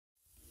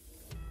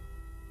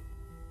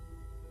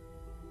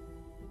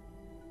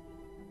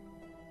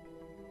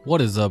What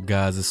is up,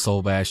 guys? It's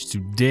Solbash.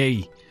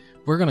 Today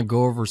we're gonna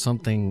go over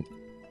something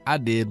I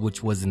did,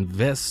 which was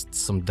invest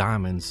some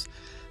diamonds.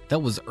 That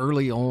was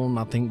early on,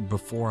 I think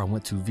before I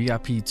went to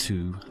VIP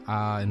 2.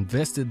 I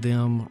invested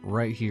them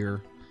right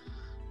here,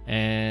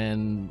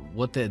 and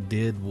what that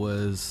did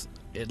was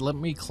it let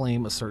me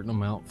claim a certain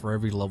amount for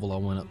every level I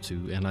went up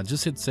to, and I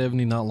just hit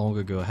 70 not long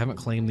ago. I haven't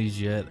claimed these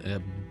yet,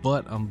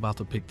 but I'm about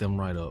to pick them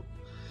right up.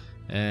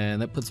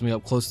 And that puts me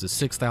up close to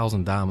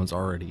 6,000 diamonds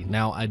already.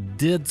 Now, I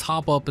did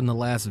top up in the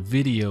last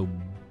video,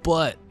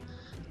 but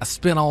I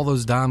spent all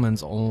those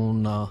diamonds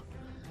on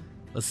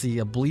let's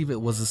see, I believe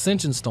it was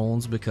Ascension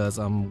Stones, because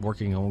I'm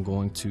working on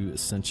going to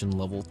Ascension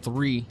level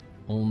 3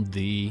 on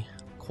the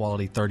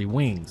quality 30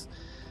 wings.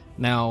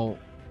 Now,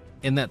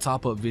 in that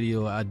top up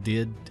video, I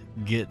did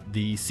get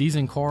the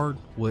season card,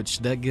 which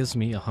that gives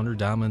me 100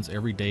 diamonds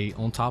every day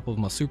on top of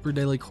my super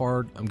daily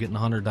card. I'm getting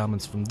 100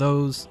 diamonds from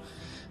those.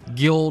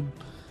 Guild,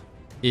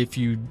 if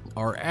you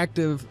are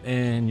active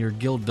and your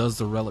guild does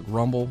the Relic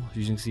Rumble, as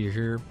you can see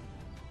here,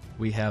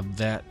 we have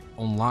that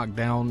on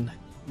lockdown.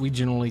 We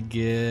generally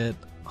get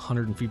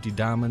 150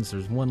 diamonds.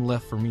 There's one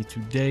left for me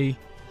today,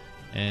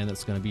 and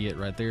that's going to be it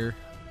right there.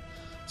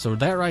 So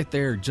that right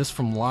there, just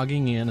from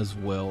logging in as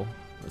well.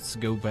 Let's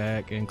go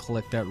back and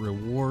collect that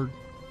reward.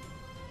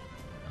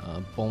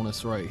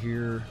 Bonus right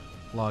here.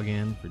 Log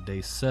in for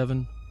day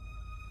 7.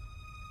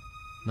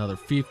 Another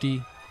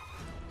 50.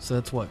 So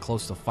that's what,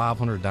 close to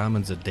 500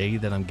 diamonds a day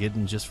that I'm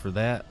getting just for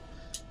that.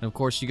 And of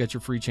course, you got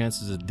your free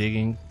chances of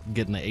digging,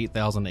 getting the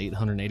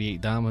 8,888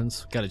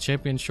 diamonds. Got a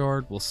champion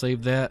shard. We'll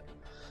save that.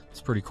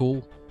 It's pretty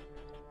cool.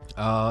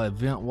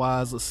 Event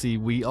wise, let's see,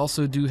 we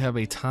also do have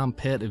a time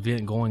pet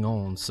event going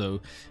on.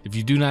 So if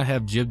you do not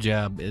have Jib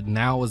Jab,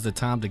 now is the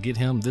time to get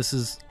him. This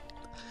is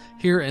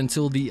here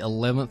until the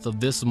 11th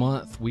of this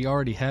month. We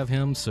already have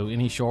him, so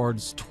any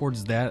shards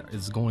towards that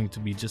is going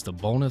to be just a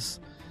bonus.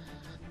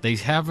 They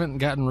haven't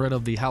gotten rid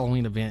of the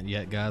Halloween event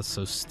yet, guys,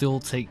 so still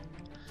take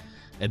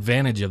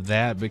advantage of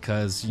that,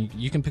 because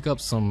you can pick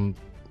up some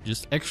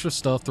just extra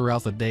stuff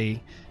throughout the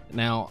day.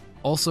 Now,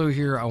 also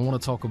here, I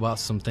want to talk about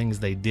some things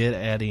they did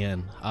add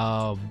in.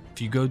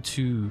 If you go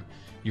to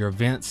your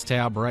events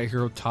tab right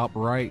here, top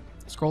right,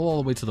 scroll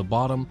all the way to the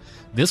bottom.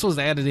 This was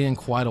added in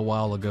quite a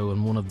while ago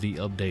in one of the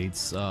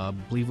updates. I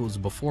believe it was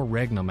before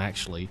Regnum,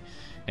 actually.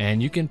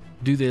 And you can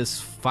do this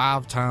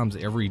 5 times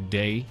every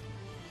day.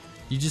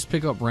 You just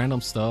pick up random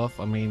stuff.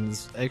 I mean,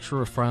 it's extra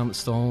refinement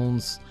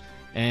stones,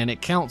 and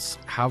it counts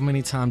how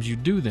many times you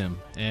do them.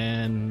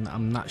 And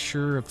I'm not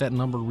sure if that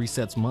number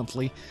resets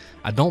monthly.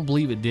 I don't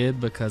believe it did,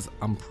 because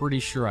I'm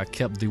pretty sure I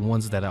kept the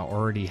ones that I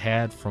already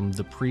had from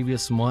the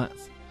previous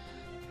month.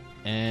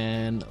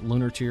 And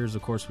lunar tiers,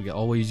 of course, we can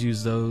always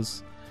use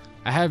those.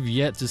 I have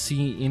yet to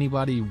see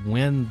anybody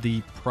win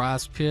the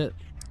prize pit,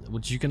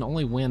 which you can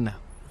only win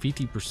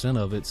 50%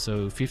 of it,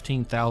 so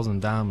 15,000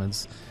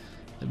 diamonds.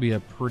 That'd be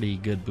a pretty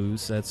good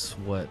boost. That's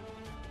what,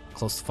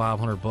 close to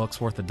 500 bucks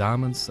worth of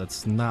diamonds.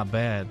 That's not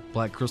bad.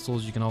 Black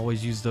crystals, you can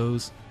always use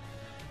those.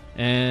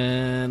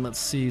 And let's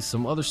see,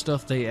 some other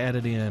stuff they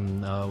added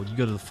in. You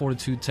go to the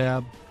Fortitude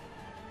tab.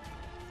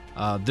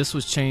 This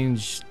was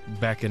changed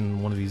back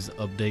in one of these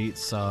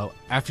updates.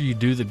 After you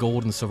do the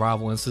gold and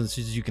survival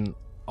instances, you can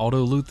auto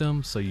loot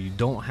them, so you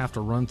don't have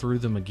to run through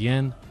them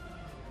again.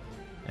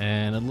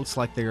 And it looks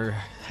like they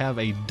have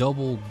a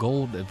double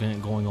gold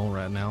event going on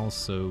right now,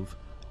 so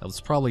that was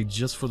probably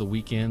just for the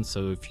weekend.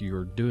 So if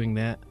you're doing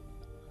that,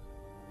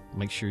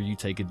 make sure you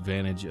take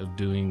advantage of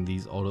doing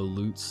these auto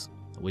loots.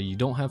 That way you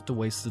don't have to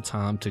waste the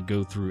time to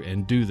go through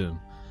and do them.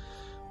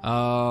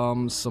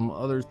 Some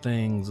other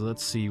things.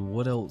 Let's see,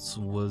 what else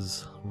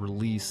was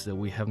released that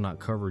we have not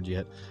covered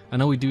yet. I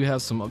know we do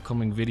have some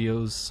upcoming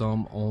videos,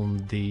 some on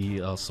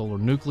the solar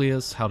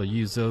nucleus, how to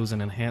use those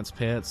and enhance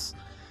pets.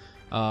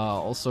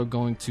 Also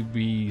going to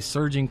be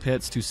surging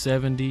pets to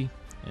 70,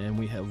 and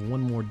we have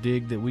one more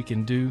dig that we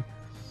can do.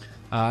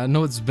 I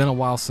know it's been a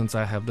while since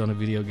I have done a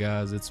video,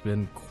 guys. It's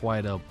been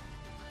quite a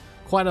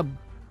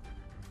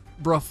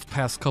rough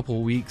past couple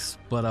of weeks,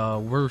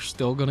 but we're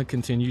still going to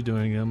continue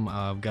doing them.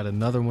 I've got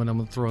another one I'm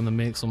going to throw in the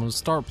mix. I'm going to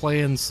start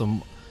playing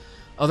some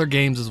other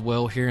games as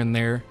well here and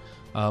there,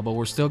 but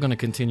we're still going to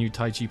continue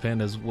Taichi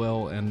Panda as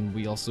well, and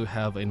we also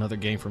have another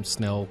game from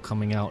Snell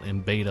coming out in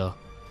beta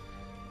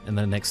in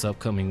the next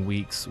upcoming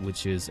weeks,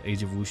 which is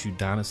Age of Wushu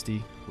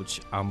Dynasty, which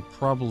I'm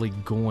probably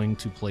going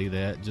to play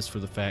that just for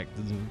the fact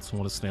that it's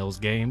one of Snell's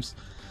games.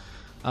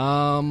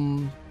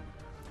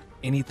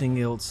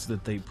 Anything else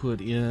that they put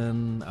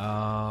in?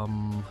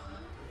 Right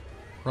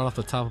off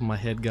the top of my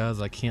head, guys,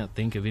 I can't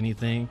think of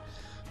anything,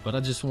 but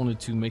I just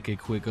wanted to make a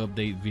quick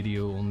update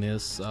video on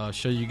this,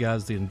 show you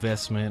guys the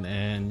investment,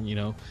 and you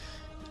know,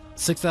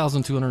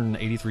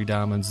 6,283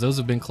 diamonds. Those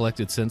have been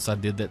collected since I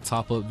did that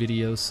top up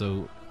video,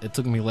 so it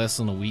took me less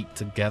than a week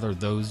to gather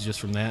those just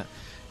from that.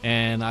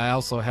 And I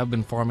also have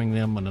been farming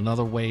them in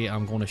another way.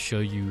 I'm going to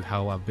show you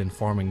how I've been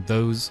farming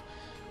those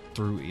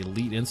through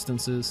elite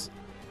instances,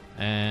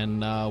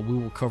 and we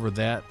will cover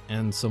that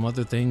and some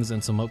other things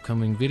in some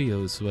upcoming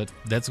videos. But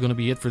that's going to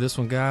be it for this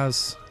one,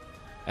 guys.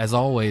 As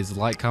always,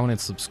 like, comment,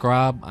 and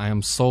subscribe. I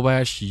am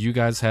Solbash. You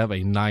guys have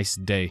a nice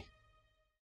day.